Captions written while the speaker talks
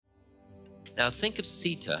Now think of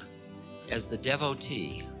Sita as the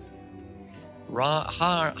devotee.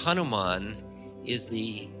 Hanuman is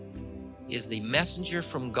the messenger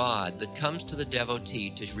from God that comes to the devotee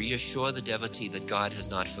to reassure the devotee that God has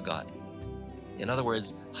not forgotten. In other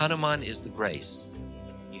words, Hanuman is the grace.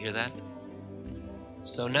 You hear that?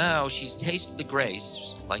 So now she's tasted the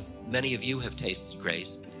grace, like many of you have tasted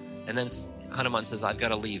grace, and then Hanuman says, I've got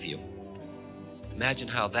to leave you. Imagine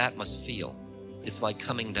how that must feel. It's like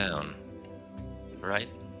coming down. All right?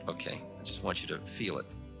 Okay, I just want you to feel it.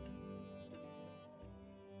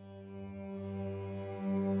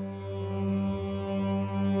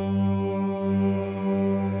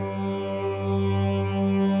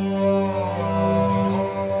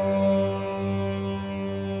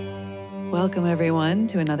 Welcome, everyone,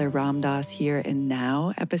 to another Ram Dass Here and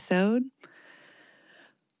Now episode.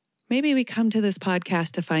 Maybe we come to this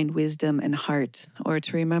podcast to find wisdom and heart, or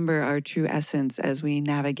to remember our true essence as we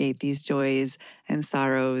navigate these joys and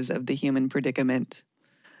sorrows of the human predicament.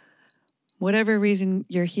 Whatever reason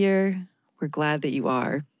you're here, we're glad that you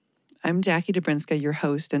are. I'm Jackie Dobrinska, your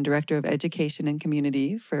host and Director of Education and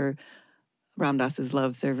Community for Ram Dass's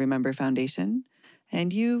Love, Serve, Remember Foundation.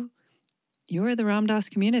 And you're the Ram Dass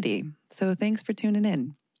community, so thanks for tuning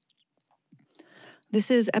in. This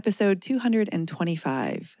is episode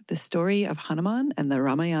 225, The Story of Hanuman and the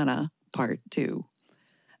Ramayana, Part 2.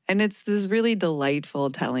 And it's this really delightful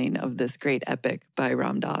telling of this great epic by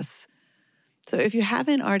Ram Dass. So if you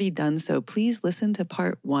haven't already done so, please listen to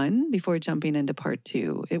Part 1 before jumping into Part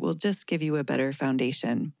 2. It will just give you a better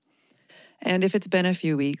foundation. And if it's been a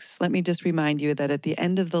few weeks, let me just remind you that at the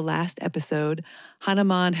end of the last episode,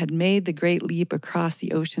 Hanuman had made the great leap across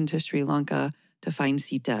the ocean to Sri Lanka to find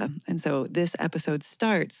Sita. And so this episode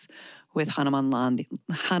starts with Hanuman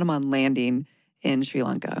landing in Sri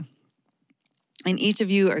Lanka. And each of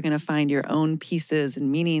you are going to find your own pieces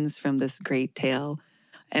and meanings from this great tale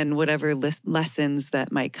and whatever lessons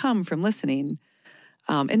that might come from listening.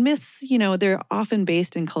 And myths, they're often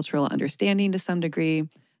based in cultural understanding to some degree.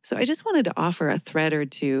 So I just wanted to offer a thread or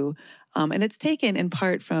two, and it's taken in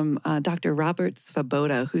part from Dr. Robert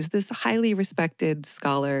Svoboda, who's this highly respected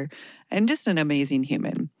scholar and just an amazing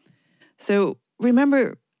human. So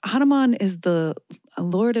remember, Hanuman is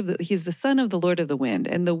he's the son of the Lord of the Wind,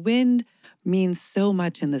 and the wind means so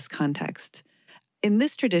much in this context. In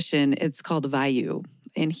this tradition, it's called Vayu.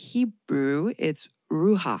 In Hebrew, it's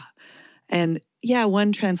Ruha. And yeah,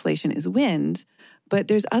 one translation is wind, but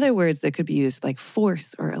there's other words that could be used like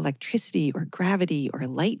force or electricity or gravity or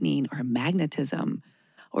lightning or magnetism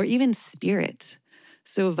or even spirit.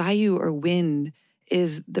 So Vayu or wind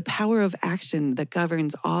is the power of action that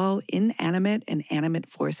governs all inanimate and animate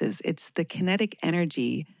forces. It's the kinetic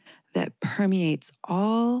energy that permeates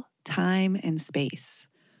all time and space.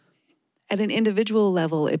 At an individual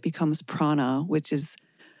level, it becomes prana, which is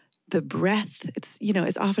the breath.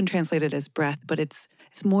 It's often translated as breath, but it's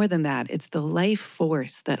more than that. It's the life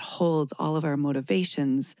force that holds all of our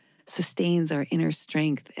motivations, sustains our inner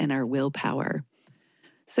strength and our willpower.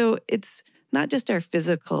 So it's not just our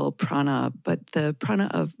physical prana, but the prana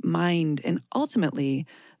of mind and ultimately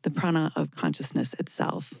the prana of consciousness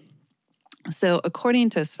itself. So according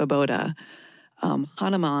to Svoboda,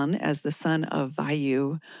 Hanuman, as the son of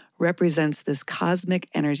Vayu, represents this cosmic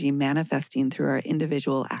energy manifesting through our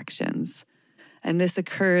individual actions. And this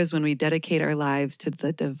occurs when we dedicate our lives to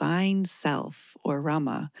the divine self, or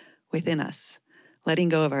Rama, within us, letting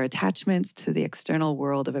go of our attachments to the external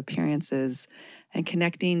world of appearances and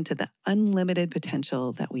connecting to the unlimited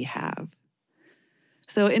potential that we have.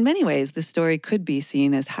 So in many ways, this story could be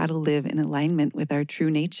seen as how to live in alignment with our true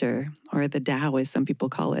nature, or the Tao, as some people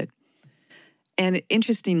call it. And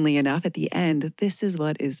interestingly enough, at the end, this is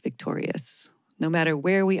what is victorious. No matter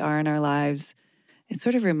where we are in our lives, it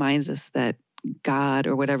sort of reminds us that God,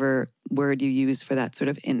 or whatever word you use for that sort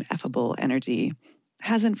of ineffable energy,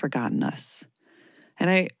 hasn't forgotten us. And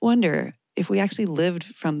I wonder if we actually lived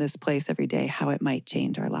from this place every day, how it might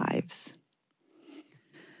change our lives.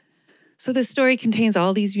 So this story contains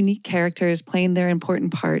all these unique characters playing their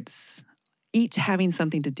important parts, each having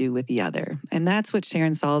something to do with the other. And that's what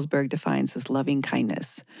Sharon Salzberg defines as loving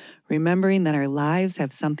kindness, remembering that our lives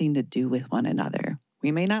have something to do with one another.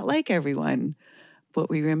 We may not like everyone, but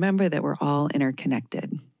we remember that we're all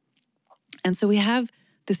interconnected. And so we have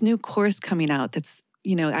this new course coming out that's,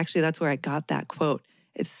 actually that's where I got that quote.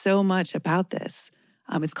 It's so much about this.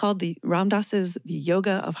 It's called the Ram Dass's The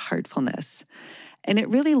Yoga of Heartfulness. And it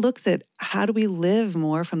really looks at how do we live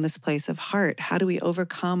more from this place of heart? How do we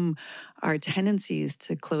overcome our tendencies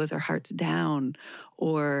to close our hearts down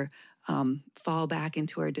or fall back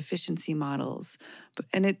into our deficiency models.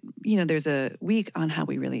 And there's a week on how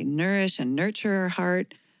we really nourish and nurture our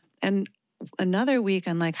heart, and another week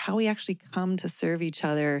on like how we actually come to serve each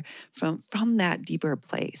other from that deeper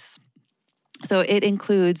place. So it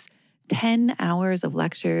includes 10 hours of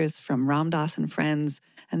lectures from Ram Dass and friends,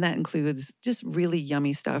 and that includes just really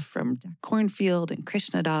yummy stuff from Jack Cornfield and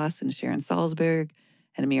Krishna Das and Sharon Salzberg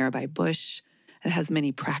and Mirabai Bush. It has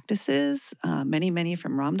many practices, many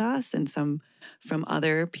from Ram Dass and some from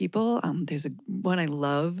other people. There's one I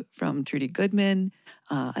love from Trudy Goodman,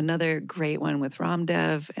 another great one with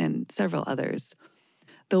Ramdev, and several others.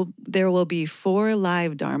 There will be 4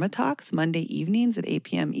 live Dharma talks Monday evenings at 8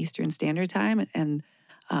 p.m. Eastern Standard Time, and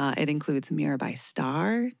it includes Mirabai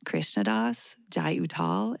Starr, Krishna Das, Jai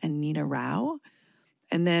Uttal, and Nina Rao.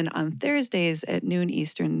 And then on Thursdays at noon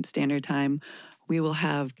Eastern Standard Time, we will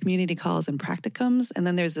have community calls and practicums. And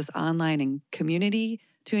then there's this online community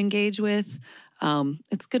to engage with.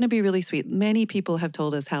 It's going to be really sweet. Many people have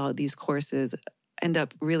told us how these courses end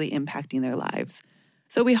up really impacting their lives.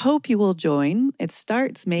 So we hope you will join. It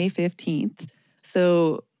starts May 15th.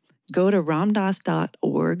 So go to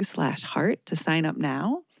ramdas.org/heart to sign up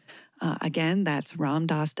now. Again, that's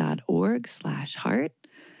ramdas.org/heart.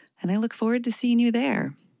 And I look forward to seeing you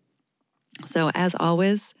there. So as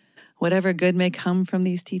always, whatever good may come from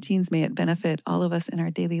these teachings, may it benefit all of us in our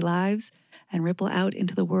daily lives and ripple out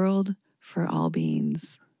into the world for all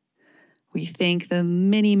beings. We thank the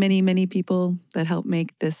many people that help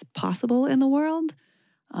make this possible in the world,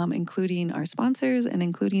 including our sponsors and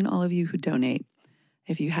including all of you who donate.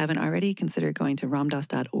 If you haven't already, consider going to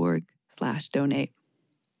ramdas.org/donate.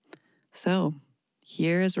 So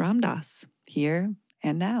here is Ram Dass, here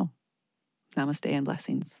and now. Namaste and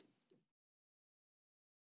blessings.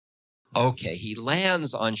 Okay, he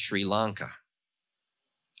lands on Sri Lanka.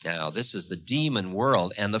 Now, this is the demon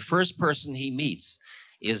world, and the first person he meets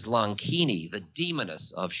is Lankini, the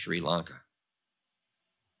demoness of Sri Lanka.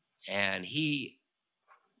 And she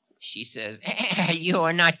says, "You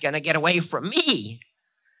are not going to get away from me."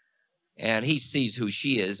 And he sees who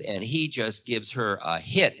she is, and he just gives her a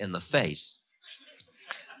hit in the face.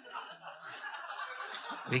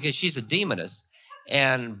 Because she's a demoness.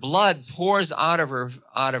 And blood pours out of her.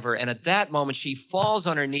 And at that moment, she falls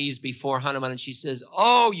on her knees before Hanuman, and she says,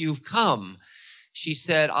 "Oh, you've come." She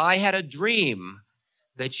said, "I had a dream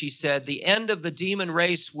that," she said, "the end of the demon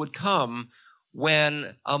race would come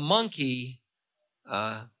when a monkey,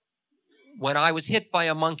 when I was hit by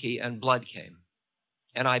a monkey and blood came.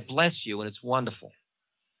 And I bless you, and it's wonderful."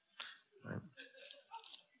 Right.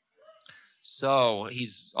 So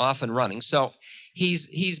he's off and running. So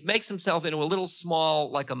he's makes himself into a little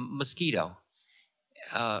small, like a mosquito.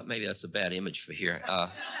 Maybe that's a bad image for here.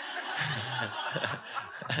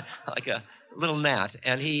 Like a little gnat.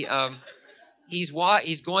 And he's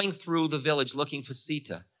going through the village looking for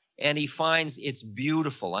Sita. And he finds it's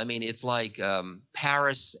beautiful. I mean, it's like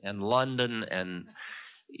Paris and London and,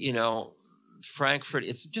 Frankfurt.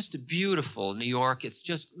 It's just beautiful. New York. It's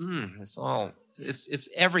just, it's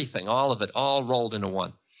everything, all of it, all rolled into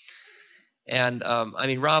one. And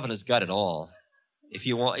Ravana's got it all. If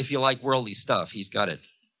you like worldly stuff, he's got it.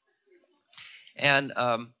 And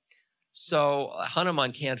so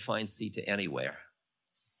Hanuman can't find Sita anywhere.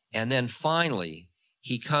 And then finally,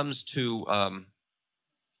 he comes to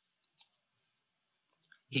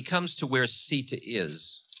where Sita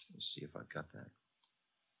is. Let's see if I've got that.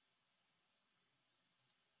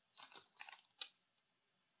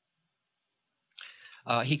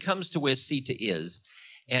 He comes to where Sita is,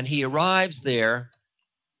 and he arrives there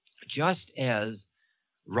just as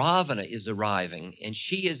Ravana is arriving, and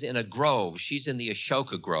she is in a grove. She's in the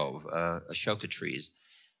Ashoka grove, Ashoka trees.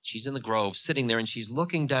 She's in the grove, sitting there, and she's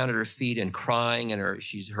looking down at her feet and crying, and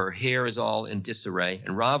her hair is all in disarray.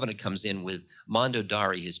 And Ravana comes in with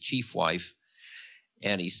Mandodari, his chief wife,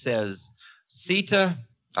 and he says, "Sita,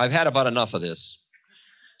 I've had about enough of this.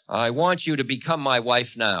 I want you to become my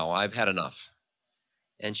wife now. I've had enough."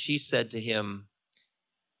 And she said to him,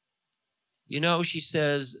 she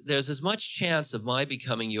says, "There's as much chance of my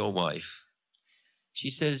becoming your wife."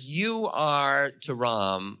 She says, "You are to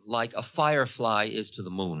Ram like a firefly is to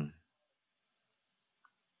the moon."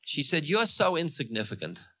 She said, "You're so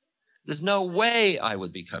insignificant. There's no way I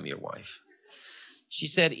would become your wife." She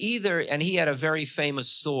said, and he had a very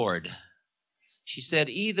famous sword. She said,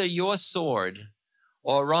 "Either your sword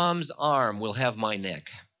or Ram's arm will have my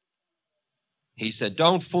neck." He said,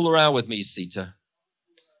 "Don't fool around with me, Sita."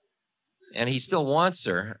 And he still wants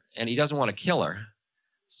her, and he doesn't want to kill her.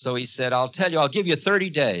 So he said, I'll give you 30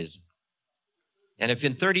 days. And if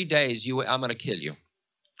in 30 days I'm going to kill you.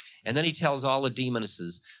 And then he tells all the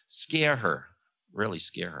demonesses, scare her, really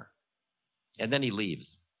scare her. And then he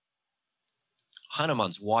leaves.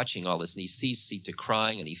 Hanuman's watching all this, and he sees Sita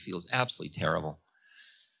crying, and he feels absolutely terrible.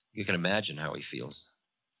 You can imagine how he feels.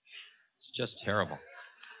 It's just terrible.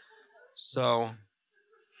 So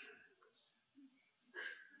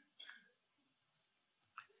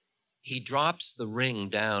he drops the ring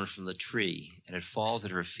down from the tree, and it falls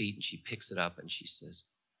at her feet, and she picks it up, and she says,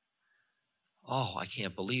 oh, I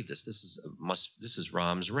can't believe this. This is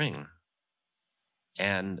Ram's ring.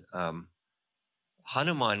 And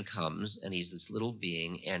Hanuman comes, and he's this little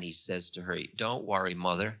being, and he says to her, don't worry,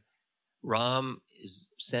 mother. Ram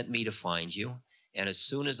sent me to find you, and as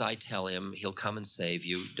soon as I tell him, he'll come and save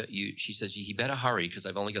you. She says, he better hurry, because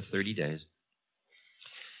I've only got 30 days.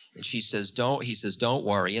 And he says, don't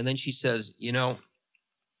worry. And then she says,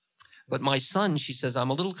 but my son, she says, I'm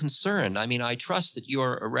a little concerned. I mean, I trust that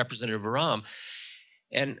you're a representative of Ram.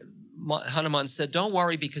 And Hanuman said, don't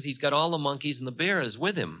worry, because he's got all the monkeys and the bears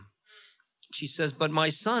with him. She says, but my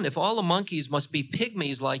son, if all the monkeys must be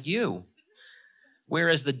pygmies like you,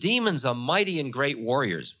 whereas the demons are mighty and great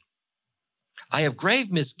warriors, I have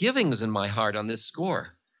grave misgivings in my heart on this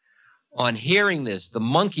score. On hearing this, the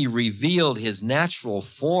monkey revealed his natural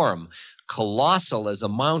form, colossal as a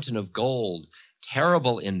mountain of gold,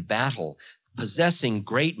 terrible in battle, possessing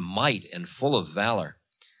great might and full of valor.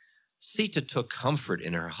 Sita took comfort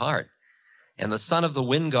in her heart, and the son of the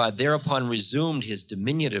wind god thereupon resumed his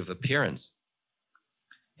diminutive appearance.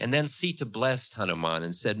 And then Sita blessed Hanuman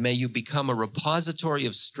and said, may you become a repository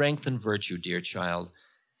of strength and virtue, dear child.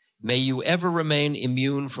 May you ever remain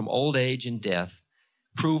immune from old age and death,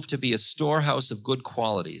 prove to be a storehouse of good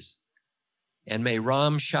qualities, and may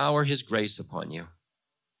Ram shower his grace upon you.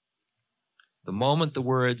 The moment the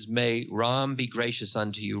words, may Ram be gracious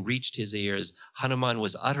unto you, reached his ears, Hanuman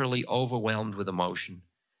was utterly overwhelmed with emotion.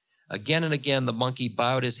 Again and again the monkey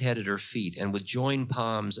bowed his head at her feet, and with joined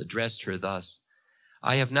palms addressed her thus,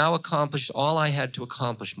 I have now accomplished all I had to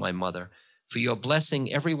accomplish, my mother, for your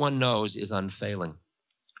blessing everyone knows is unfailing.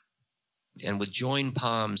 And with joined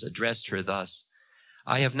palms addressed her thus,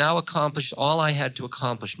 I have now accomplished all I had to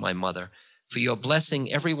accomplish, my mother, for your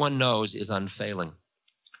blessing everyone knows is unfailing.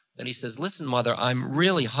 Then he says, listen, mother, I'm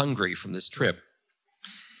really hungry from this trip,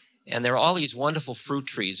 and there are all these wonderful fruit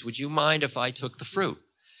trees. Would you mind if I took the fruit?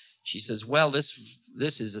 She says, well,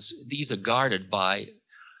 these are guarded by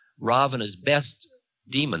Ravana's best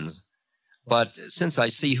demons, but since I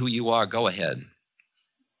see who you are, go ahead.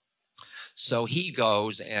 So he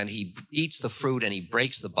goes and he eats the fruit and he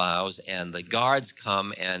breaks the boughs, and the guards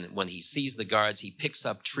come, and when he sees the guards, he picks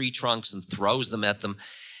up tree trunks and throws them at them,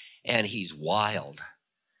 and he's wild.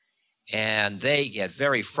 And they get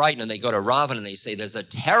very frightened, and they go to Ravana and they say, there's a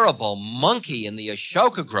terrible monkey in the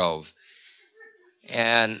Ashoka Grove.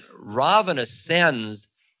 And Ravana sends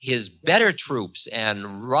his better troops, and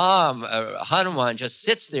Hanuman just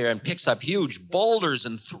sits there and picks up huge boulders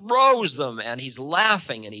and throws them, and he's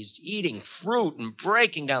laughing, and he's eating fruit and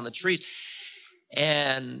breaking down the trees.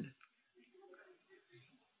 And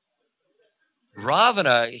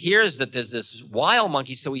Ravana hears that there's this wild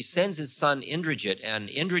monkey, so he sends his son Indrajit, and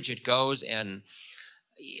Indrajit goes, and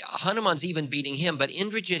Hanuman's even beating him, but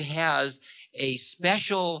Indrajit has a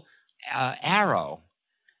special arrow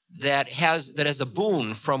that has a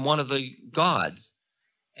boon from one of the gods,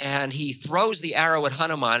 and he throws the arrow at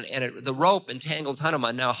Hanuman, and the rope entangles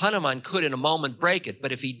Hanuman. Now Hanuman could in a moment break it,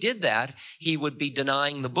 but if he did that, he would be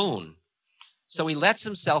denying the boon. So he lets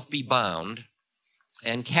himself be bound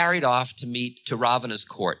and carried off to Ravana's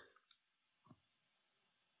court.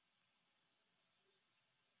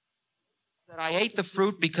 I ate the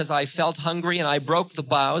fruit because I felt hungry, and I broke the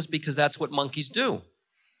boughs because that's what monkeys do.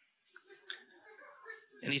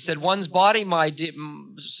 And he said, one's body,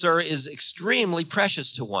 sir, is extremely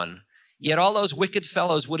precious to one. Yet all those wicked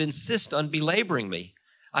fellows would insist on belaboring me.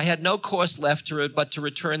 I had no course left but to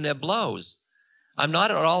return their blows. I'm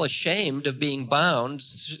not at all ashamed of being bound,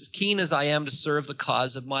 keen as I am to serve the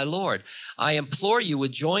cause of my Lord. I implore you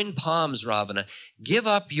with joined palms, Ravana, give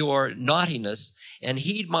up your naughtiness and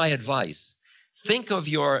heed my advice. Think of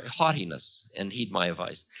your haughtiness and heed my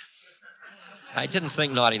advice. I didn't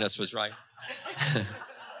think naughtiness was right.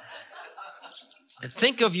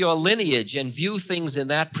 Think of your lineage and view things in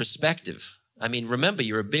that perspective. I mean, remember,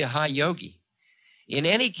 you're a big high yogi. In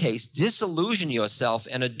any case, disillusion yourself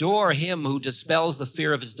and adore him who dispels the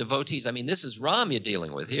fear of his devotees. I mean, this is Ram you're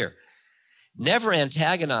dealing with here. Never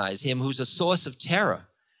antagonize him who's a source of terror,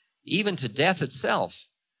 even to death itself,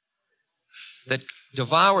 that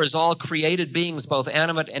devours all created beings, both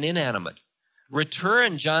animate and inanimate.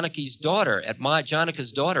 Return Janaka's daughter at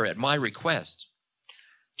my request.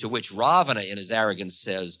 To which Ravana, in his arrogance,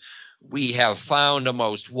 says, "We have found a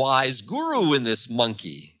most wise guru in this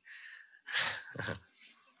monkey."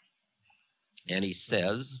 And he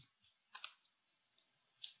says,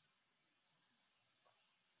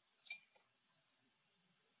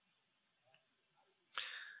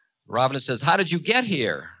 Ravana says, "How did you get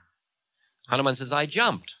here?" Hanuman says, "I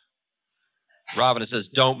jumped." Ravana says,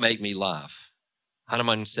 "Don't make me laugh."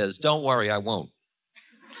 Hanuman says, "Don't worry, I won't."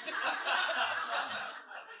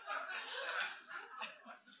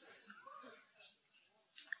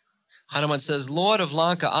 Hanuman says, "Lord of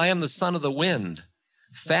Lanka, I am the son of the wind.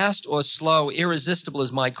 Fast or slow, irresistible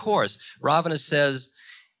is my course." Ravana says,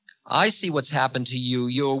 "I see what's happened to you.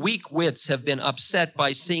 Your weak wits have been upset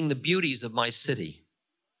by seeing the beauties of my city."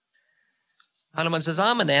 Hanuman says,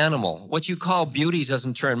 "I'm an animal. What you call beauty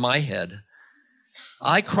doesn't turn my head.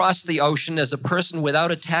 I cross the ocean as a person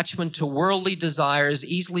without attachment to worldly desires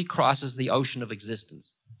easily crosses the ocean of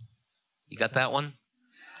existence." You got that one?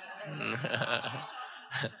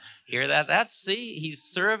 Hear that? See, he's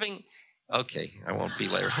serving. Okay, I won't be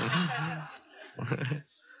later.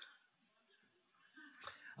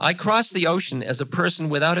 I cross the ocean as a person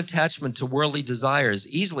without attachment to worldly desires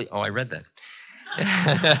easily. Oh, I read that.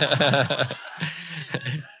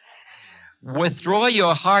 Withdraw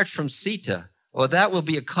your heart from Sita, or that will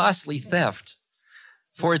be a costly theft.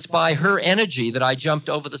 For it's by her energy that I jumped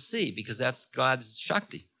over the sea, because that's God's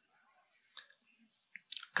Shakti.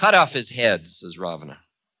 Cut off his head, says Ravana.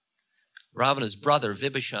 Ravana's brother,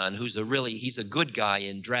 Vibhishan, he's a good guy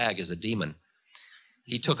in drag as a demon.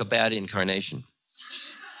 He took a bad incarnation.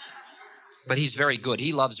 But he's very good.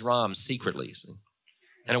 He loves Ram secretly. See?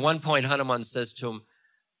 And at one point, Hanuman says to him,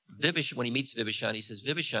 when he meets Vibhishan, he says,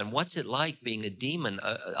 "Vibhishan, what's it like being a demon,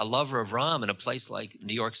 a lover of Ram in a place like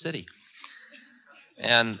New York City?"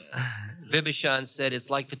 And Vibhishan said, "It's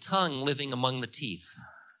like the tongue living among the teeth."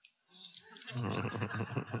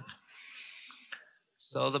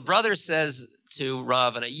 So the brother says to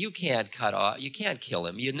Ravana, you can't kill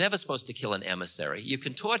him. You're never supposed to kill an emissary. You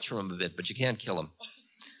can torture him a bit, but you can't kill him.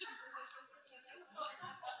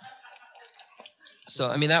 So,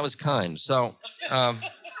 I mean, that was kind. So,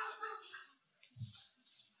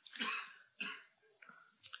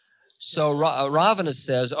 Ravana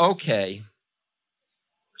says, okay.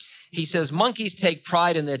 He says, monkeys take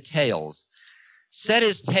pride in their tails. Set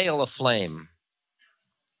his tail aflame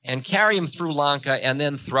and carry him through Lanka and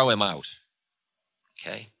then throw him out.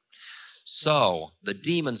 Okay? So the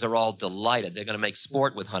demons are all delighted. They're going to make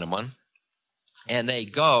sport with Hanuman. And they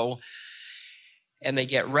go and they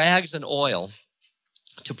get rags and oil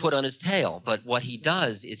to put on his tail. But what he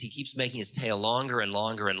does is he keeps making his tail longer and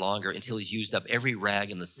longer and longer until he's used up every rag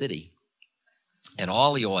in the city and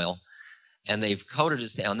all the oil. And they've coated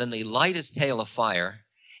his tail. And then they light his tail afire.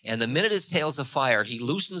 And the minute his tail's afire, he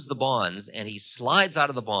loosens the bonds and he slides out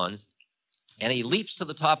of the bonds and he leaps to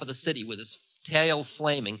the top of the city with his tail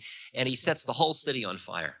flaming and he sets the whole city on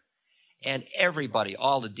fire. And everybody,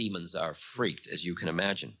 all the demons are freaked, as you can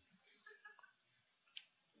imagine.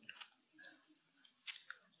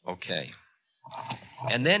 Okay.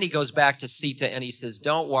 And then he goes back to Sita and he says,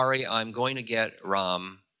 don't worry, I'm going to get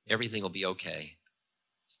Ram. Everything will be okay.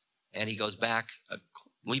 And he goes back,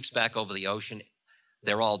 leaps back over the ocean.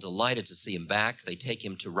 They're all delighted to see him back. They take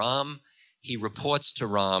him to Ram. He reports to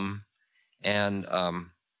Ram, and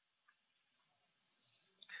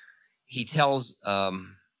he tells,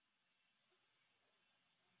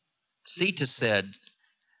 Sita said,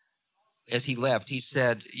 as he left, he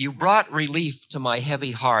said, you brought relief to my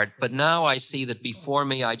heavy heart, but now I see that before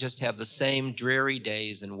me I just have the same dreary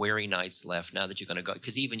days and weary nights left now that you're going to go,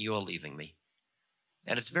 because even you're leaving me.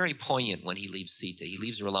 And it's very poignant when he leaves Sita. He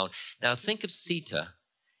leaves her alone. Now think of Sita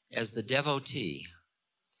as the devotee.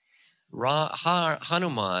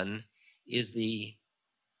 Hanuman is the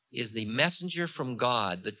messenger from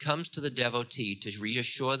God that comes to the devotee to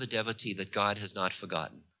reassure the devotee that God has not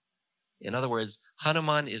forgotten. In other words,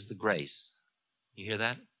 Hanuman is the grace. You hear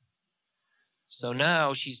that? So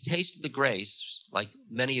now she's tasted the grace, like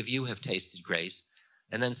many of you have tasted grace,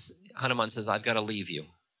 and then Hanuman says, I've got to leave you.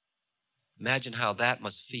 Imagine how that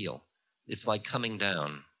must feel. It's like coming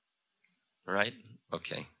down. All right?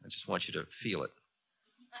 Okay. I just want you to feel it.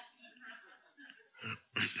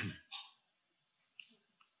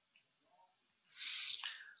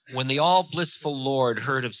 When the all-blissful Lord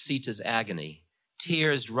heard of Sita's agony,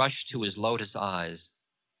 tears rushed to his lotus eyes.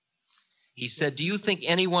 He said, do you think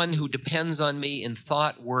anyone who depends on me in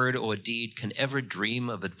thought, word, or deed can ever dream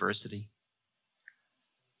of adversity?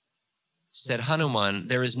 Said Hanuman,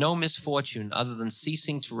 there is no misfortune other than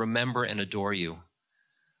ceasing to remember and adore you.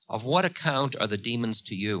 Of what account are the demons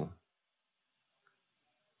to you?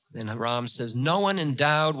 Then Ram says, no one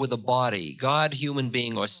endowed with a body, God, human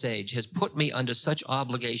being, or sage, has put me under such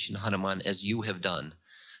obligation, Hanuman, as you have done.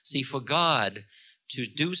 See, for God to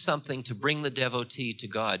do something to bring the devotee to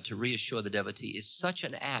God, to reassure the devotee, is such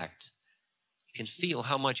an act. You can feel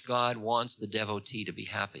how much God wants the devotee to be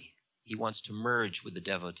happy. He wants to merge with the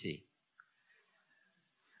devotee.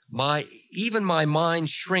 Even my mind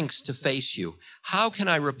shrinks to face you. How can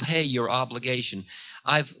I repay your obligation?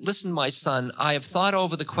 Listen, my son, I have thought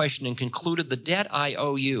over the question and concluded the debt I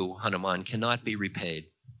owe you, Hanuman, cannot be repaid.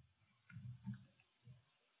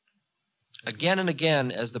 Again and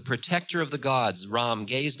again, as the protector of the gods, Ram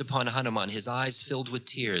gazed upon Hanuman, his eyes filled with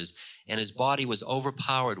tears, and his body was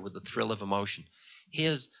overpowered with the thrill of emotion.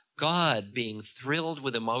 His God being thrilled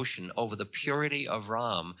with emotion over the purity of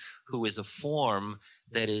Ram, who is a form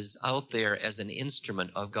that is out there as an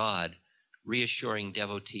instrument of God, reassuring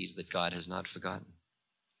devotees that God has not forgotten.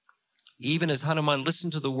 Even as Hanuman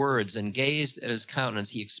listened to the words and gazed at his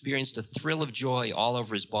countenance, he experienced a thrill of joy all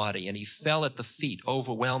over his body, and he fell at the feet,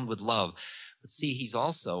 overwhelmed with love. But see, he's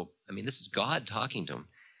also, this is God talking to him.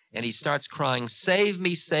 And he starts crying, save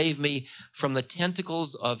me from the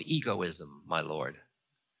tentacles of egoism, my Lord.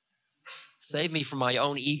 Save me from my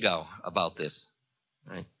own ego about this.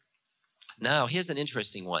 Right? Now, here's an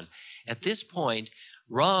interesting one. At this point,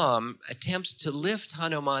 Ram attempts to lift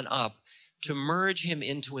Hanuman up to merge him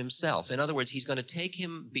into himself. In other words, he's going to take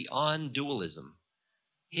him beyond dualism.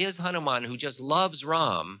 Here's Hanuman, who just loves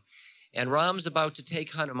Ram, and Ram's about to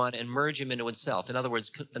take Hanuman and merge him into himself. In other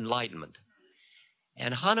words, enlightenment.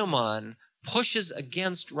 And Hanuman pushes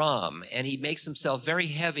against Ram, and he makes himself very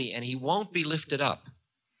heavy, and he won't be lifted up.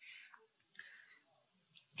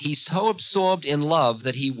 He's so absorbed in love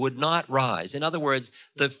that he would not rise. In other words,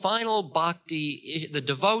 the final bhakti, the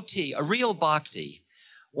devotee, a real bhakti,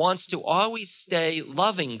 wants to always stay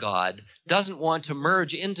loving God, doesn't want to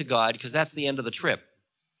merge into God because that's the end of the trip.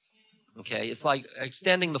 Okay, it's like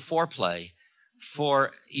extending the foreplay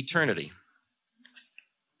for eternity.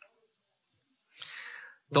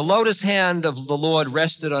 The lotus hand of the Lord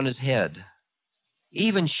rested on his head.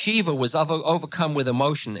 Even Shiva was overcome with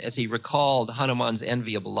emotion as he recalled Hanuman's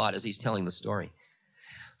enviable lot as he's telling the story.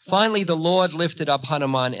 Finally, the Lord lifted up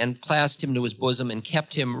Hanuman and clasped him to his bosom and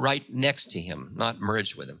kept him right next to him, not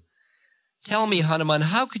merged with him. Tell me, Hanuman,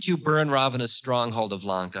 how could you burn Ravana's stronghold of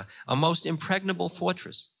Lanka, a most impregnable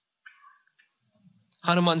fortress?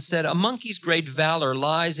 Hanuman said, a monkey's great valor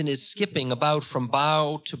lies in his skipping about from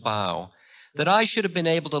bough to bough. That I should have been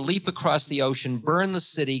able to leap across the ocean, burn the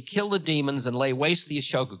city, kill the demons, and lay waste the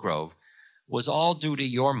Ashoka Grove was all due to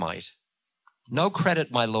your might. No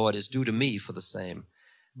credit, my Lord, is due to me for the same.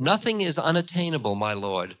 Nothing is unattainable, my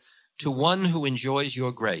Lord, to one who enjoys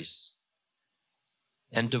your grace.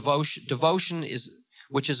 And devotion is,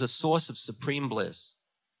 which is a source of supreme bliss.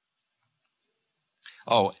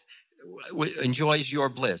 Oh, enjoys your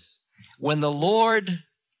bliss. When the Lord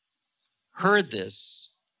heard this,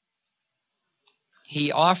 he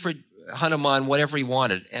offered Hanuman whatever he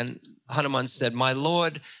wanted. And Hanuman said, my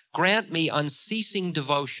Lord, grant me unceasing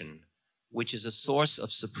devotion, which is a source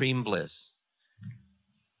of supreme bliss.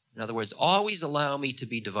 In other words, always allow me to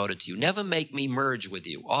be devoted to you. Never make me merge with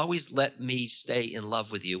you. Always let me stay in love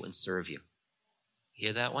with you and serve you.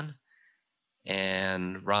 Hear that one?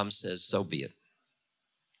 And Ram says, so be it.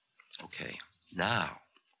 Okay, now.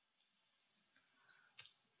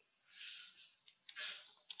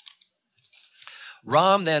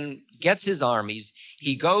 Ram then gets his armies.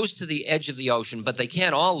 He goes to the edge of the ocean, but they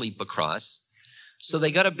can't all leap across. So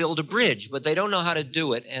they got to build a bridge, but they don't know how to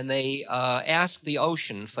do it, and they ask the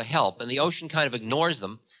ocean for help, and the ocean kind of ignores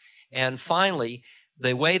them. And finally,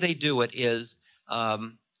 the way they do it is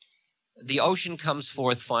the ocean comes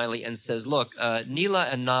forth finally and says, look, Nila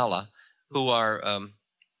and Nala, who are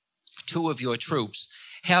two of your troops,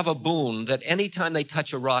 have a boon that anytime they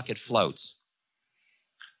touch a rock, it floats.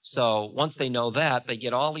 So once they know that, they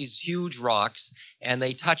get all these huge rocks, and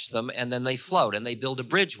they touch them, and then they float, and they build a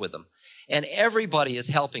bridge with them. And everybody is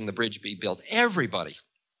helping the bridge be built. Everybody.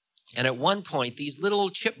 And at one point, these little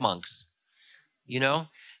chipmunks,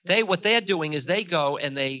 what they're doing is they go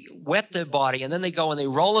and they wet their body, and then they go and they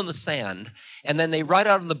roll in the sand, and then they ride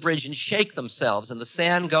out on the bridge and shake themselves, and the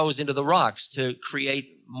sand goes into the rocks to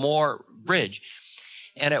create more bridge.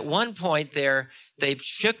 And at one point, they've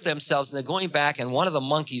shook themselves, and they're going back, and one of the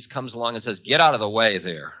monkeys comes along and says, get out of the way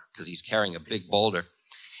there, because he's carrying a big boulder.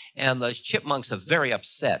 And the chipmunks are very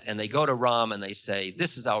upset, and they go to Ram and they say,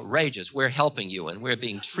 this is outrageous. We're helping you, and we're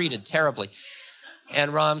being treated terribly.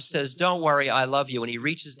 And Ram says, don't worry, I love you. And he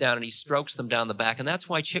reaches down and he strokes them down the back. And that's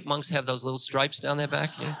why chipmunks have those little stripes down their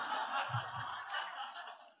back.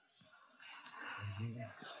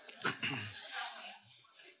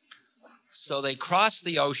 So they cross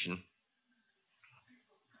the ocean.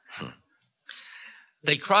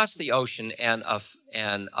 They cross the ocean, and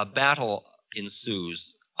a battle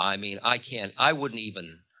ensues. I mean, I wouldn't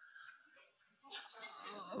even.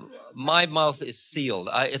 My mouth is sealed.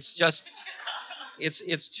 It's just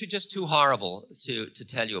too horrible to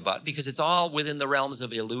tell you about, because it's all within the realms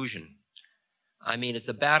of illusion. I mean, it's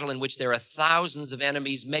a battle in which there are thousands of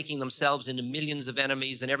enemies making themselves into millions of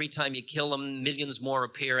enemies, and every time you kill them, millions more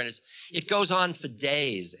appear, and it goes on for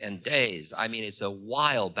days and days. I mean, it's a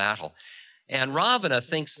wild battle. And Ravana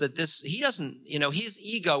thinks that he doesn't, his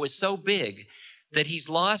ego is so big that he's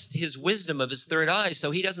lost his wisdom of his third eye, so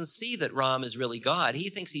he doesn't see that Ram is really God. He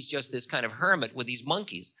thinks he's just this kind of hermit with these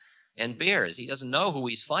monkeys and bears. He doesn't know who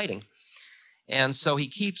he's fighting. And so he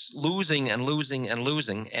keeps losing and losing and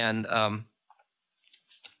losing. And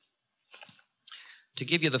to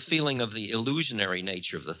give you the feeling of the illusionary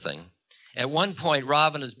nature of the thing, at one point,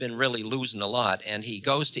 Ravana's been really losing a lot, and he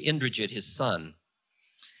goes to Indrajit, his son,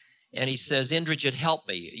 and he says, Indrajit, help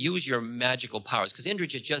me. Use your magical powers. Because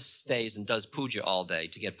Indrajit just stays and does puja all day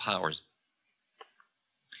to get powers.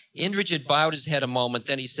 Indrajit bowed his head a moment.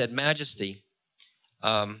 Then he said, Majesty,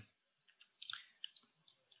 for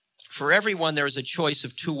everyone there is a choice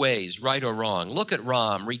of two ways, right or wrong. Look at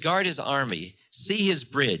Ram. Regard his army. See his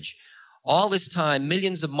bridge. All this time,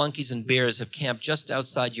 millions of monkeys and bears have camped just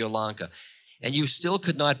outside your Lanka, and you still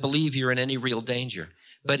could not believe you're in any real danger.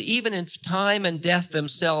 But even if time and death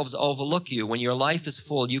themselves overlook you, when your life is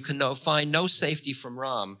full, you can find no safety from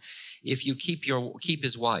Ram if you keep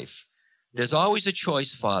his wife. There's always a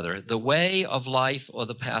choice, Father, the way of life or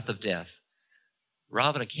the path of death.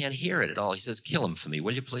 Ravana can't hear it at all. He says, kill him for me,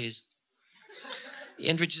 will you please?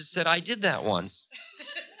 Indrajit said, I did that once.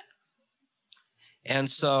 And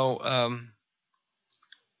so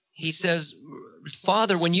he says,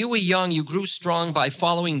 Father, when you were young, you grew strong by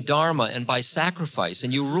following Dharma and by sacrifice,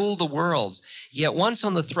 and you ruled the worlds. Yet once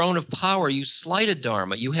on the throne of power, you slighted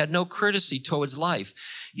Dharma. You had no courtesy towards life.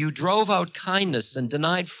 You drove out kindness and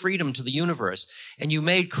denied freedom to the universe, and you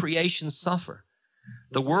made creation suffer.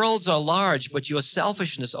 The worlds are large, but your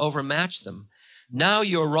selfishness overmatched them. Now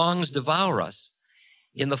your wrongs devour us.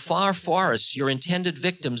 In the far forests, your intended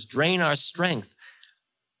victims drain our strength.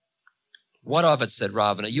 What of it, said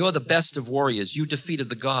Ravana. You're the best of warriors. You defeated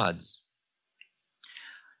the gods.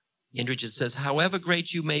 Indrajit says, however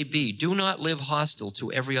great you may be, do not live hostile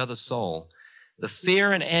to every other soul. The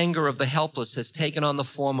fear and anger of the helpless has taken on the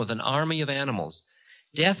form of an army of animals.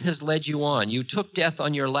 Death has led you on. You took death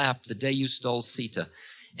on your lap the day you stole Sita,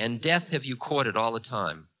 and death have you courted all the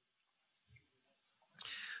time.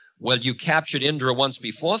 Well, you captured Indra once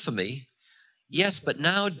before for me. Yes, but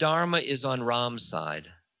now Dharma is on Ram's side.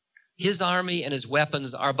 His army and his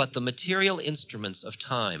weapons are but the material instruments of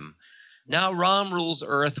time. Now Ram rules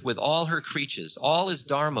earth with all her creatures. All is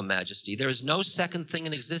Dharma, Majesty. There is no second thing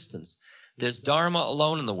in existence. There's Dharma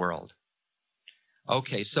alone in the world.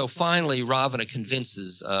 Okay, so finally Ravana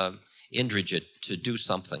convinces Indrajit to do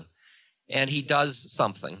something. And he does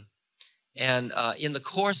something. And in the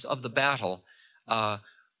course of the battle,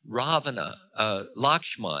 Ravana,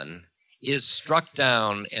 Lakshman, is struck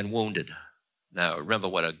down and wounded. Now, remember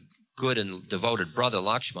what a good and devoted brother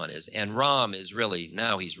Lakshman is. And Ram is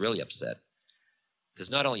he's really upset. Because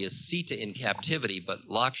not only is Sita in captivity, but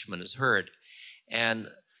Lakshman is hurt. And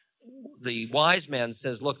the wise man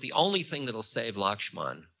says, look, the only thing that'll save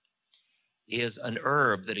Lakshman is an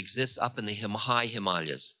herb that exists up in the high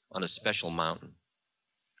Himalayas on a special mountain.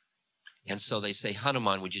 And so they say,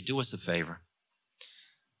 Hanuman, would you do us a favor?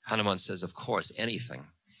 Hanuman says, of course, anything.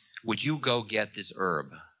 Would you go get this herb?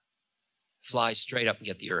 Fly straight up and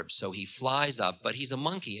get the herb. So he flies up, but he's a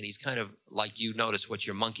monkey, and he's kind of like you notice what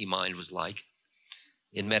your monkey mind was like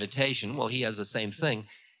in meditation. Well, he has the same thing.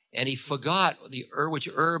 And he forgot which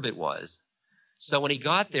herb it was. So when he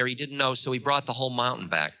got there, he didn't know, so he brought the whole mountain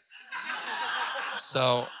back.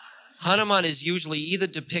 So Hanuman is usually either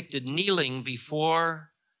depicted kneeling before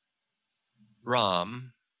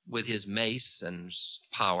Ram with his mace and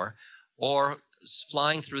power, or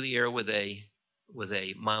flying through the air with a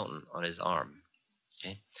mountain on his arm.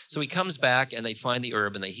 Okay? So he comes back, and they find the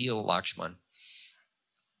herb, and they heal Lakshman.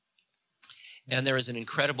 And there is an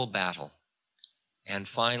incredible battle. And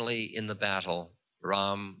finally, in the battle,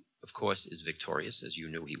 Ram, of course, is victorious, as you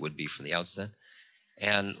knew he would be from the outset.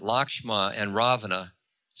 And Lakshman and Ravana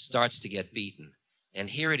starts to get beaten. And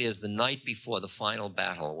here it is the night before the final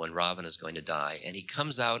battle when Ravana is going to die. And he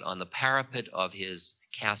comes out on the parapet of his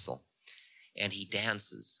castle, and he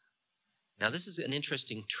dances. Now, this is an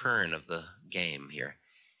interesting turn of the game here.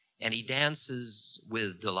 And he dances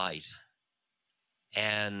with delight.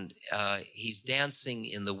 and he's dancing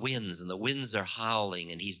in the winds, and the winds are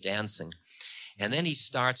howling, and he's dancing. And then he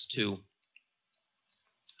starts to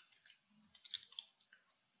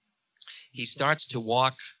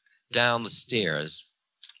walk down the stairs,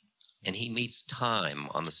 and he meets Time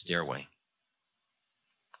on the stairway.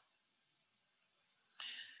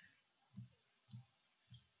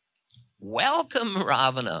 "Welcome,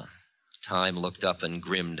 Ravana." Time looked up and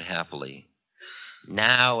grinned happily.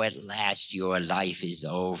 "Now at last your life is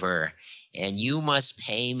over, and you must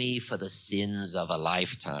pay me for the sins of a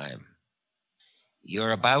lifetime.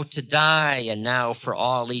 You're about to die, and now for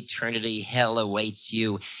all eternity hell awaits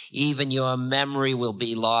you. Even your memory will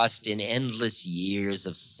be lost in endless years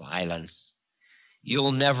of silence.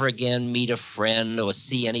 You'll never again meet a friend or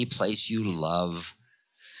see any place you love.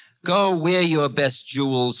 Go wear your best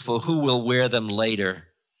jewels, for who will wear them later?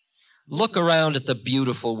 Look around at the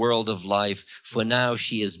beautiful world of life, for now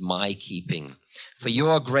she is my keeping. For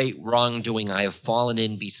your great wrongdoing I have fallen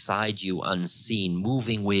in beside you unseen,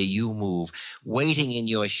 moving where you move, waiting in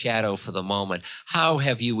your shadow for the moment. How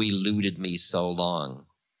have you eluded me so long?"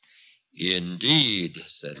 "Indeed,"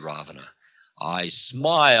 said Ravana, "I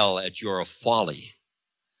smile at your folly."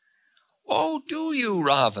 "Oh, do you,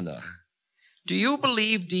 Ravana? Do you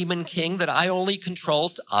believe, Demon King, that I only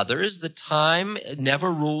control others, that time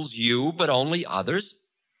never rules you, but only others?"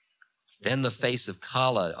 Then the face of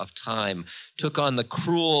Kala, of Time, took on the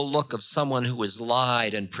cruel look of someone who has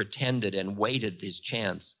lied and pretended and waited his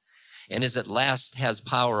chance, and is at last has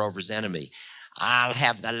power over his enemy. "I'll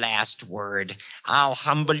have the last word. I'll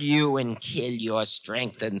humble you and kill your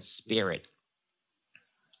strength and spirit."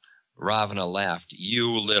 Ravana laughed.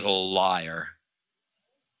 "You little liar."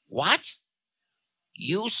 "What?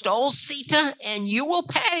 You stole Sita, and you will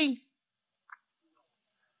pay."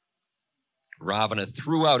 Ravana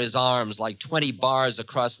threw out his arms like 20 bars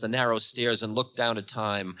across the narrow stairs and looked down at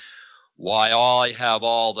Time. "Why, I have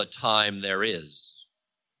all the time there is."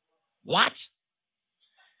 "What?"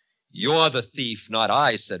 "You're the thief, not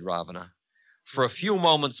I," said Ravana. "For a few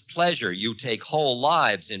moments' pleasure, you take whole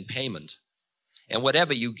lives in payment. And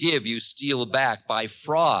whatever you give, you steal back by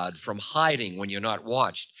fraud, from hiding when you're not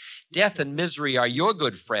watched. Death and misery are your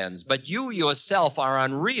good friends, but you yourself are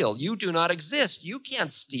unreal. You do not exist. You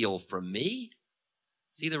can't steal from me."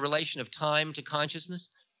 See the relation of time to consciousness?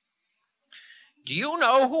 "Do you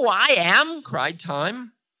know who I am?" cried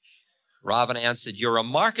Time. Ravana answered, "You're a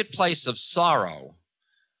marketplace of sorrow,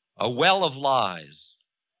 a well of lies."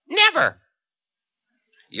 "Never."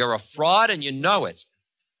 "You're a fraud, and you know it."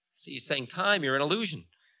 See, he's saying, Time, you're an illusion.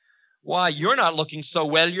 "Why, you're not looking so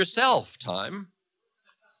well yourself, Time."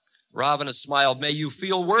 Ravana smiled. "May you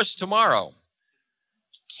feel worse tomorrow."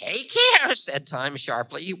 "Take care," said Time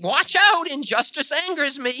sharply. "Watch out, injustice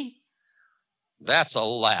angers me." "That's a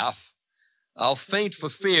laugh. I'll faint for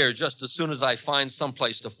fear just as soon as I find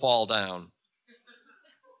someplace to fall down."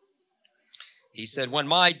 He said, "When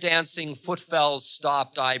my dancing footfalls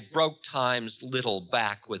stopped, I broke Time's little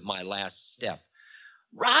back with my last step."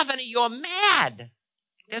 "Ravana, you're mad.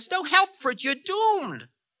 There's no help for it. You're doomed.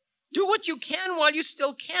 Do what you can while you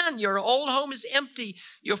still can. Your old home is empty.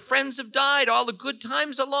 Your friends have died. All the good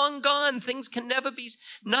times are long gone. Things can never be,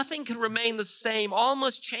 nothing can remain the same. All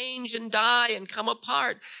must change and die and come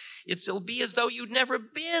apart. It'll be as though you'd never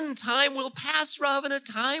been. Time will pass, Ravana.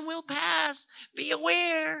 Time will pass. Be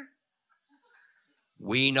aware."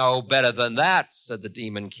 "We know better than that," said the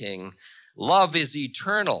Demon King. "Love is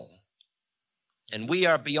eternal, and we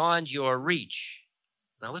are beyond your reach."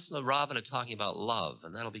 Now listen to Ravana talking about love,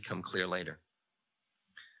 and that'll become clear later.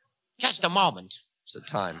 "Just a moment," said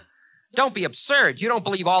Time. "Don't be absurd. You don't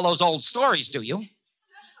believe all those old stories, do you?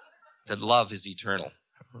 That love is eternal."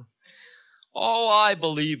 "Oh, I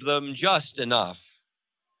believe them just enough."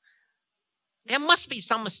 "There must be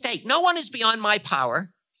some mistake. No one is beyond my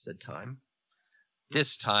power," said Time.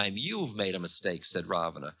 "This time you've made a mistake," said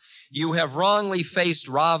Ravana. "You have wrongly faced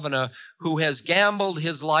Ravana, who has gambled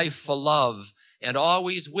his life for love, and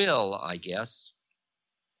always will, I guess."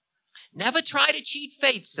 "Never try to cheat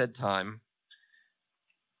fate," said Time.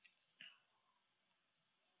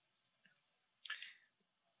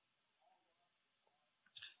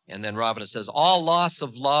 And then Ravana says, "All loss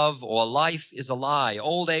of love or life is a lie.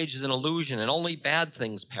 Old age is an illusion, and only bad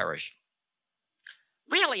things perish."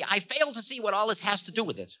 "Really, I fail to see what all this has to do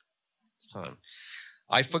with it." It's Time.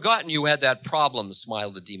 "I'd forgotten you had that problem,"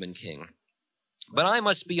 smiled the Demon King. "But I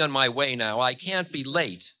must be on my way now. I can't be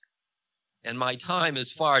late. And my time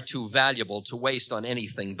is far too valuable to waste on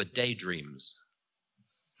anything but daydreams."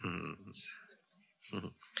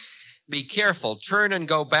 "Be careful. Turn and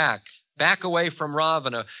go back. Back away from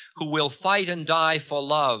Ravana, who will fight and die for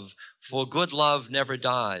love. for good love never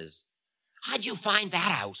dies. How'd you find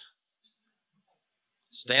that out?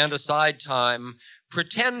 Stand aside, time.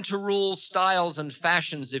 Pretend to rule styles and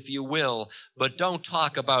fashions if you will, but don't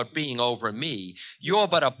talk about being over me. You're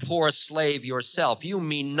but a poor slave yourself. You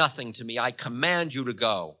mean nothing to me. I command you to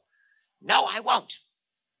go. No, I won't.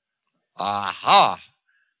 Aha!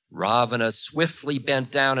 Ravana swiftly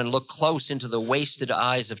bent down and looked close into the wasted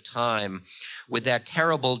eyes of time with that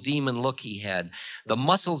terrible demon look he had. The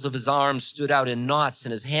muscles of his arms stood out in knots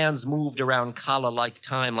and his hands moved around Kala like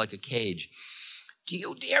time like a cage. Do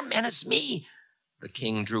you dare menace me? The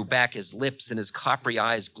king drew back his lips and his coppery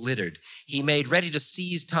eyes glittered. He made ready to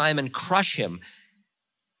seize time and crush him.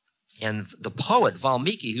 And the poet,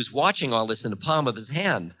 Valmiki, who's watching all this in the palm of his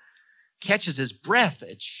hand, catches his breath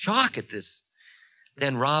at shock at this.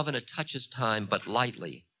 Then Ravana touches time but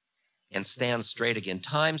lightly and stands straight again.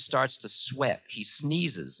 Time starts to sweat. He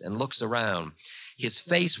sneezes and looks around. His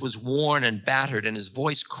face was worn and battered and his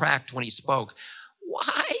voice cracked when he spoke.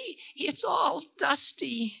 Why, it's all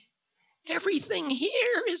dusty. Everything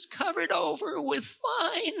here is covered over with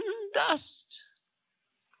fine dust.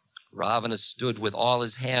 Ravana stood with all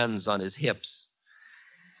his hands on his hips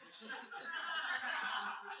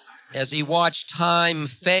as he watched time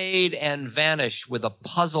fade and vanish with a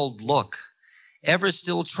puzzled look, ever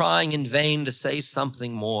still trying in vain to say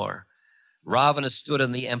something more. Ravana stood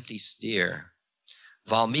in the empty steer.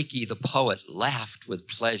 Valmiki, the poet, laughed with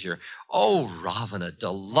pleasure. Oh, Ravana,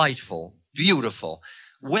 delightful, beautiful.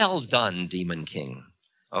 Well done, Demon King.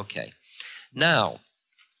 Okay. Now,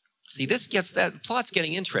 see, the plot's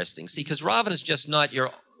getting interesting. See, because Ravana's just not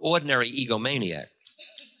your ordinary egomaniac.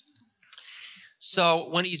 So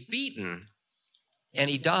when he's beaten and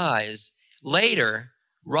he dies, later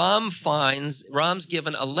Ram's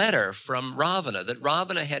given a letter from Ravana that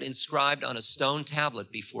Ravana had inscribed on a stone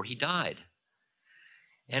tablet before he died.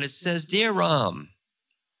 And it says, Dear Ram,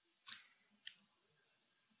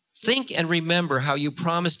 think and remember how you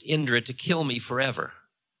promised Indra to kill me forever.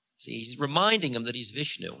 See, he's reminding him that he's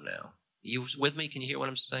Vishnu now. You with me? Can you hear what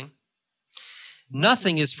I'm saying?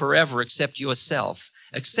 Nothing is forever except yourself.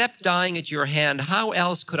 Except dying at your hand, how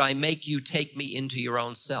else could I make you take me into your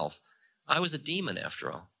own self? I was a demon,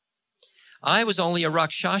 after all. I was only a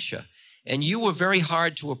Rakshasa, and you were very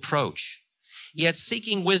hard to approach. Yet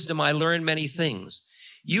seeking wisdom, I learned many things.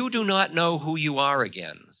 You do not know who you are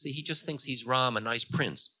again. See, he just thinks he's Ram, a nice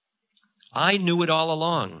prince. I knew it all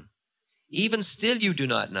along. Even still you do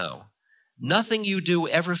not know. Nothing you do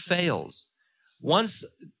ever fails.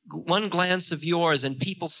 One glance of yours and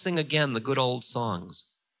people sing again the good old songs.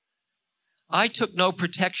 I took no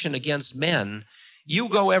protection against men. You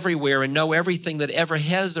go everywhere and know everything that ever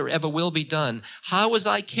has or ever will be done. How was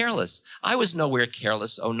I careless? I was nowhere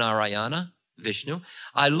careless, O Narayana, Vishnu.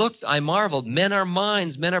 I looked, I marveled. Men are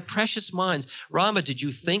minds, men are precious minds. Rama, did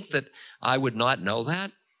you think that I would not know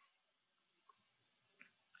that?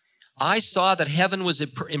 I saw that heaven was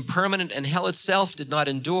impermanent and hell itself did not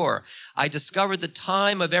endure. I discovered the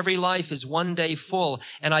time of every life is one day full,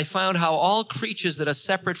 and I found how all creatures that are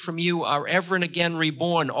separate from you are ever and again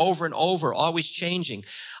reborn, over and over, always changing.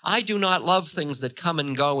 I do not love things that come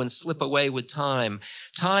and go and slip away with time.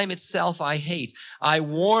 Time itself I hate. I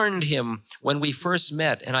warned him when we first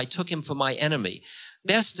met, and I took him for my enemy.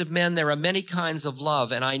 Best of men, there are many kinds of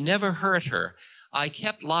love, and I never hurt her. I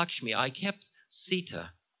kept Lakshmi, I kept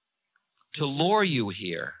Sita. To lure you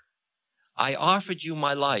here, I offered you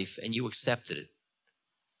my life and you accepted it.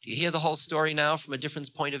 Do you hear the whole story now from a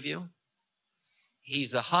different point of view?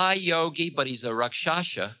 He's a high yogi, but he's a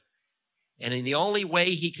Rakshasa. And the only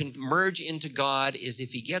way he can merge into God is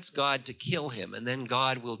if he gets God to kill him, and then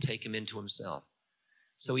God will take him into himself.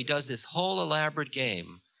 So he does this whole elaborate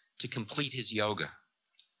game to complete his yoga.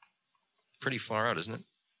 Pretty far out, isn't it?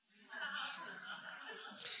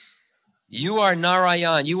 You are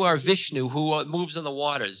Narayan, you are Vishnu who moves in the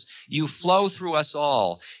waters. You flow through us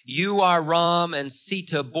all. You are Ram and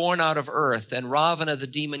Sita born out of earth and Ravana the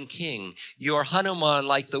demon king. You are Hanuman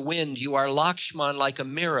like the wind. You are Lakshman like a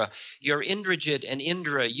mirror. You're Indrajit and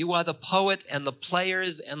Indra. You are the poet and the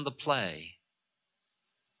players and the play.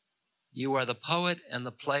 You are the poet and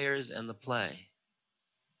the players and the play.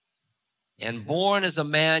 And born as a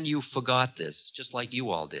man, you forgot this, just like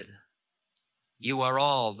you all did. You are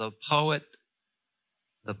all the poet,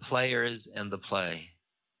 the players, and the play.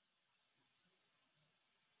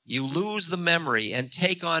 You lose the memory and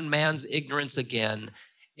take on man's ignorance again,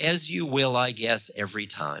 as you will, I guess, every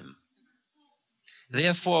time.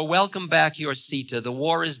 Therefore, welcome back your Sita. The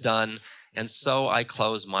war is done, and so I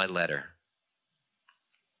close my letter.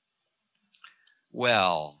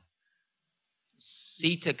 Well,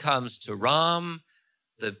 Sita comes to Ram.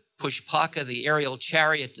 The Pushpaka, the aerial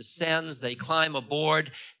chariot, descends. They climb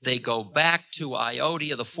aboard. They go back to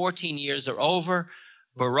Ayodhya. The 14 years are over.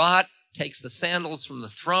 Bharat takes the sandals from the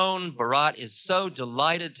throne. Bharat is so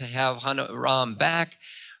delighted to have Ram back.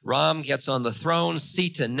 Ram gets on the throne,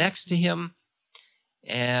 Sita next to him.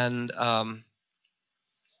 And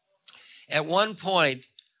at one point,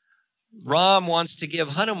 Ram wants to give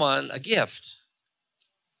Hanuman a gift.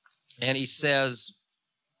 And he says,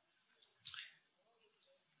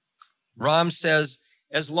 Ram says,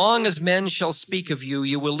 as long as men shall speak of you,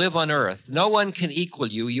 you will live on earth. No one can equal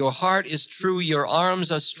you. Your heart is true. Your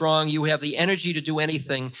arms are strong. You have the energy to do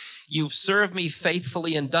anything. You've served me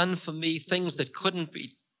faithfully and done for me things that couldn't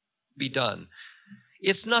be done.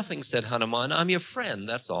 It's nothing, said Hanuman. I'm your friend,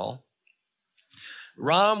 that's all.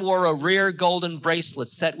 Ram wore a rare golden bracelet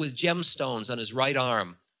set with gemstones on his right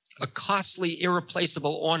arm, a costly,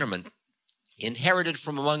 irreplaceable ornament inherited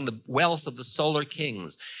from among the wealth of the solar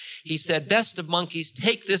kings. He said, best of monkeys,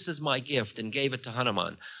 take this as my gift, and gave it to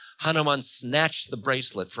Hanuman. Hanuman snatched the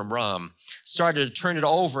bracelet from Ram, started to turn it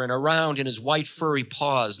over and around in his white furry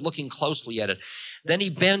paws, looking closely at it. Then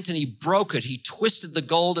he bent and he broke it. He twisted the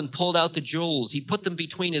gold and pulled out the jewels. He put them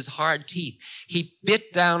between his hard teeth. He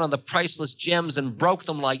bit down on the priceless gems and broke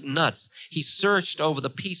them like nuts. He searched over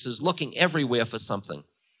the pieces, looking everywhere for something.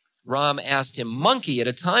 Ram asked him, monkey, at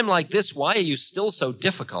a time like this, why are you still so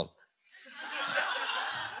difficult?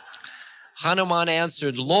 Hanuman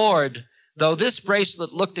answered, Lord, though this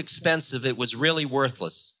bracelet looked expensive, it was really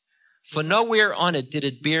worthless. For nowhere on it did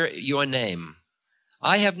it bear your name.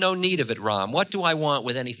 I have no need of it, Ram. What do I want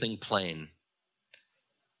with anything plain?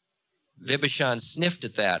 Vibhishan sniffed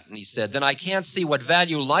at that, and he said, then I can't see what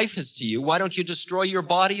value life is to you. Why don't you destroy your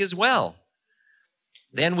body as well?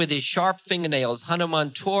 Then with his sharp fingernails,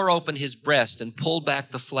 Hanuman tore open his breast and pulled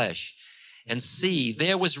back the flesh. And see,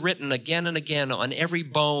 there was written again and again on every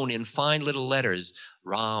bone in fine little letters,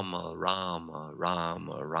 Rama, Rama,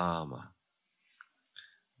 Rama, Rama.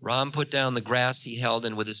 Ram put down the grass he held,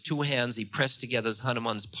 and with his two hands he pressed together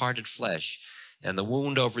Hanuman's parted flesh, and the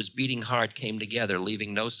wound over his beating heart came together,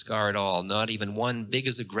 leaving no scar at all, not even one big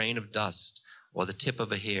as a grain of dust or the tip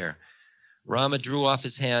of a hair. Rama drew off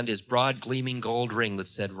his hand his broad, gleaming gold ring that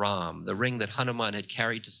said Ram, the ring that Hanuman had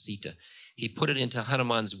carried to Sita. He put it into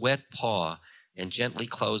Hanuman's wet paw and gently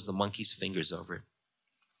closed the monkey's fingers over it.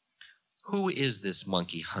 Who is this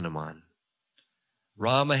monkey, Hanuman?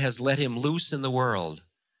 Rama has let him loose in the world.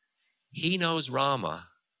 He knows Rama,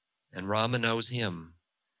 and Rama knows him.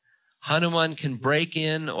 Hanuman can break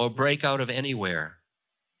in or break out of anywhere.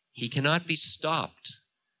 He cannot be stopped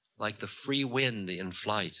like the free wind in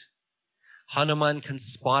flight. Hanuman can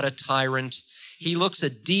spot a tyrant. He looks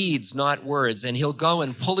at deeds, not words, and he'll go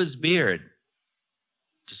and pull his beard.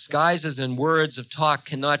 Disguises and words of talk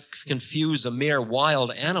cannot confuse a mere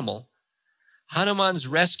wild animal. Hanuman's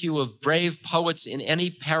rescue of brave poets in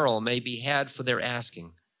any peril may be had for their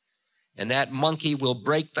asking. And that monkey will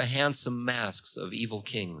break the handsome masks of evil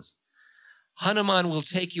kings. Hanuman will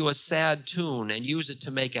take you a sad tune and use it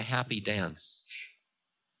to make a happy dance.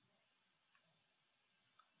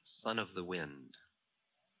 Son of the wind.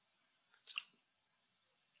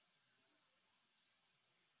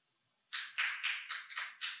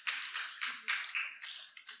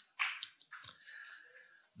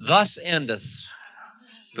 Thus endeth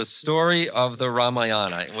the story of the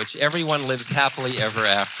Ramayana, in which everyone lives happily ever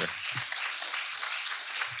after.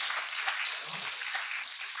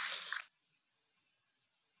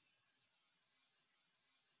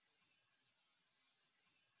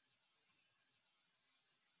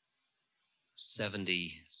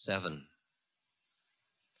 '77.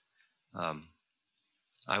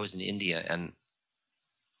 I was in India, and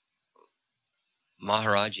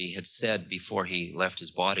Maharaji had said before he left his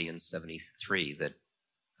body in '73 that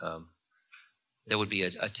there would be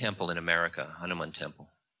a temple in America, a Hanuman temple.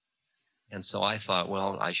 And so I thought,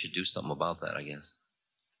 well, I should do something about that, I guess.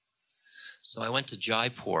 So I went to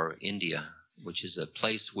Jaipur, India, which is a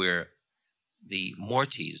place where the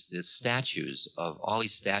murtis, the statues of all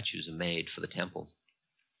these statues are made for the temples.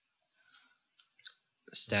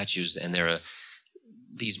 Statues, and there are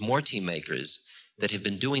these murti makers that have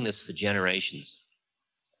been doing this for generations.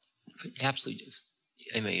 Absolutely,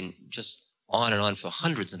 I mean, just on and on for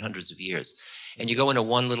hundreds and hundreds of years. And you go into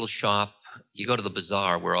one little shop, you go to the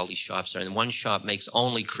bazaar where all these shops are, and one shop makes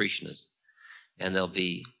only Krishnas, and there'll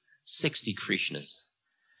be 60 Krishnas.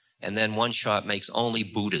 And then one shop makes only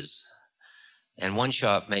Buddhas, and one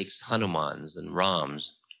shop makes Hanumans and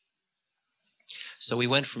Rams. So we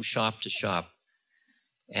went from shop to shop,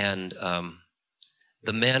 and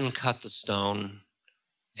the men cut the stone,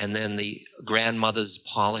 and then the grandmothers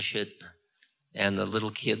polish it, and the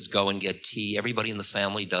little kids go and get tea. Everybody in the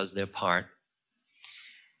family does their part.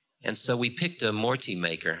 And so we picked a Morti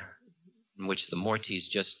maker, in which the Mortis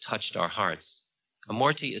just touched our hearts. A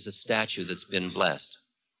Morti is a statue that's been blessed.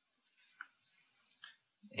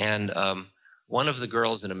 And one of the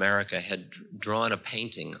girls in America had drawn a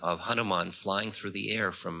painting of Hanuman flying through the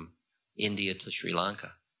air from India to Sri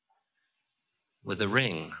Lanka with a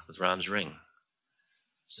ring, with Ram's ring.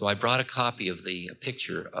 So I brought a copy of a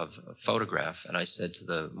picture of a photograph, and I said to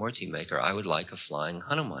the Morti maker, I would like a flying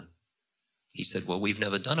Hanuman. He said, well, we've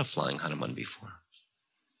never done a flying Hanuman before.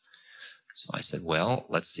 So I said, well,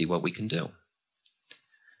 let's see what we can do.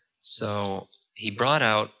 So he brought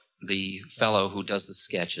out the fellow who does the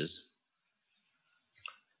sketches,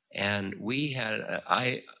 and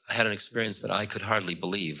I had an experience that I could hardly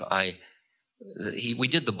believe. We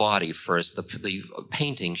did the body first. The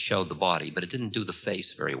painting showed the body, but it didn't do the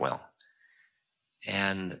face very well.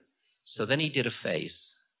 And so then he did a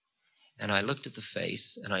face, and I looked at the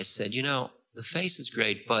face, and I said, the face is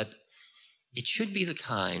great, but it should be the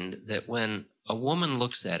kind that when a woman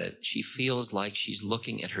looks at it, she feels like she's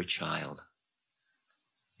looking at her child.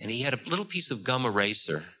 And he had a little piece of gum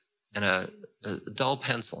eraser and a dull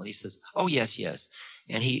pencil, and he says, oh, yes, yes.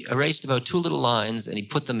 And he erased about 2 little lines, and he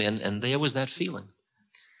put them in, and there was that feeling.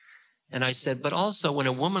 And I said, but also when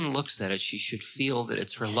a woman looks at it, she should feel that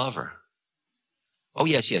it's her lover. Oh,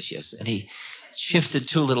 yes, yes, yes. And he shifted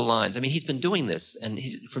 2 little lines. I mean, he's been doing this, and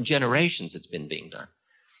for generations it's been being done.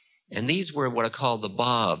 And these were what are called the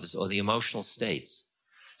bobs, or the emotional states.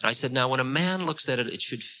 And I said, now, when a man looks at it, it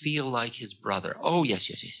should feel like his brother. Oh, yes,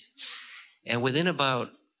 yes, yes. And within about,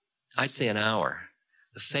 I'd say an hour,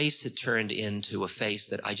 the face had turned into a face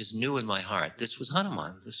that I just knew in my heart. This was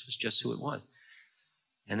Hanuman. This was just who it was.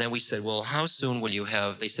 And then we said, well, how soon will you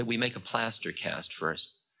have, they said, we make a plaster cast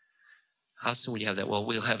first. How soon will you have that? Well,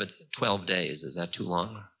 we'll have it 12 days. Is that too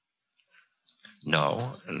long?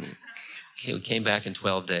 No. And we came back in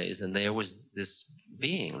 12 days, and there was this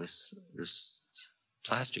being, this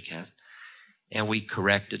plaster cast. And we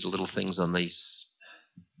corrected little things on the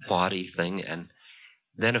body thing. And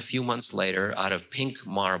then a few months later, out of pink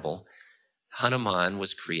marble, Hanuman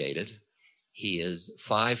was created. He is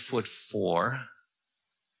 5'4"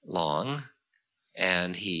 long,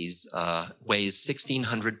 and he's weighs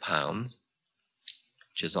 1,600 pounds,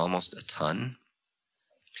 which is almost a ton.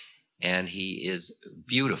 And he is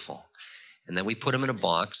beautiful. And then we put him in a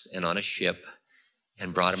box and on a ship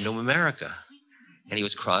and brought him to America. And he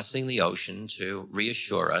was crossing the ocean to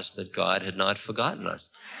reassure us that God had not forgotten us.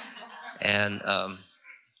 And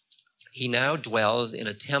he now dwells in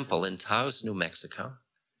a temple in Taos, New Mexico.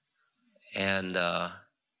 And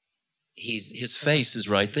his face is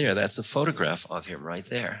right there. That's a photograph of him right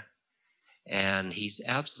there. And he's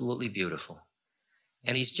absolutely beautiful.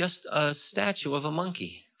 And he's just a statue of a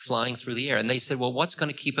monkey flying through the air. And they said, well, what's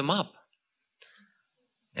going to keep him up?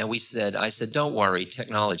 And I said, don't worry,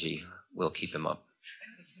 technology will keep him up.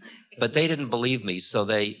 But they didn't believe me, so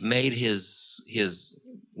they made his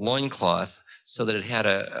loincloth so that it had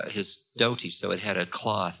his dhoti, so it had a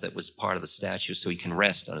cloth that was part of the statue so he can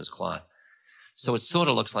rest on his cloth. So it sort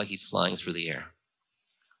of looks like he's flying through the air.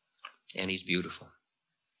 And he's beautiful.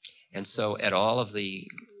 And so at all of the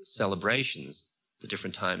celebrations, the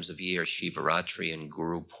different times of year, Shivaratri and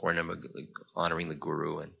Guru Purnima, honoring the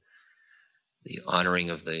Guru, and the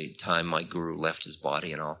honoring of the time my Guru left his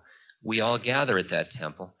body and all, we all gather at that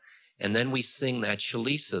temple. And then we sing that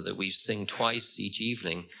Chalisa that we sing twice each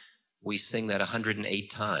evening. We sing that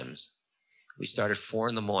 108 times. We start at 4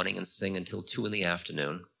 in the morning and sing until 2 in the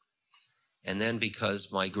afternoon. And then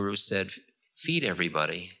because my Guru said, feed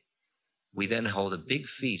everybody, we then hold a big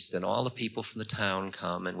feast, and all the people from the town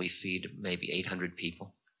come, and we feed maybe 800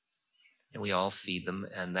 people. And we all feed them,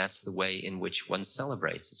 and that's the way in which one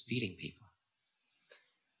celebrates, is feeding people.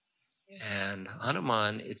 And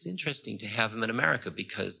Hanuman, it's interesting to have him in America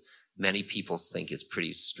because many people think it's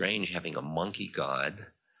pretty strange having a monkey god.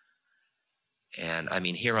 And I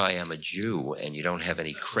mean, here I am a Jew, and you don't have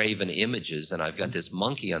any craven images, and I've got this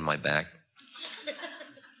monkey on my back.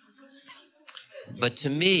 But to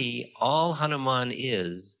me, all Hanuman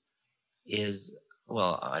is,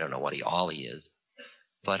 well, I don't know what he is,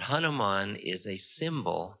 but Hanuman is a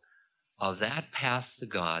symbol of that path to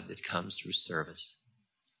God that comes through service.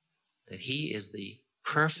 That he is the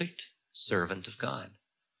perfect servant of God.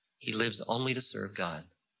 He lives only to serve God.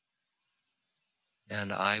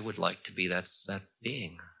 And I would like to be that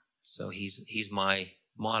being. So he's my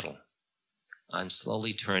model. I'm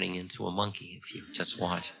slowly turning into a monkey, if you just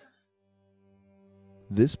watch.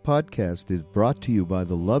 This podcast is brought to you by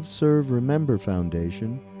the Love Serve Remember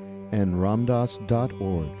Foundation and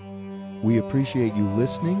Ramdas.org. We appreciate you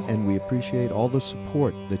listening, and we appreciate all the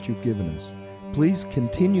support that you've given us. Please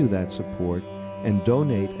continue that support and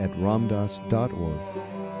donate at ramdas.org.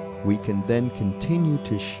 We can then continue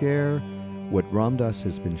to share what Ramdas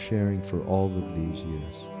has been sharing for all of these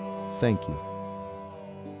years. Thank you.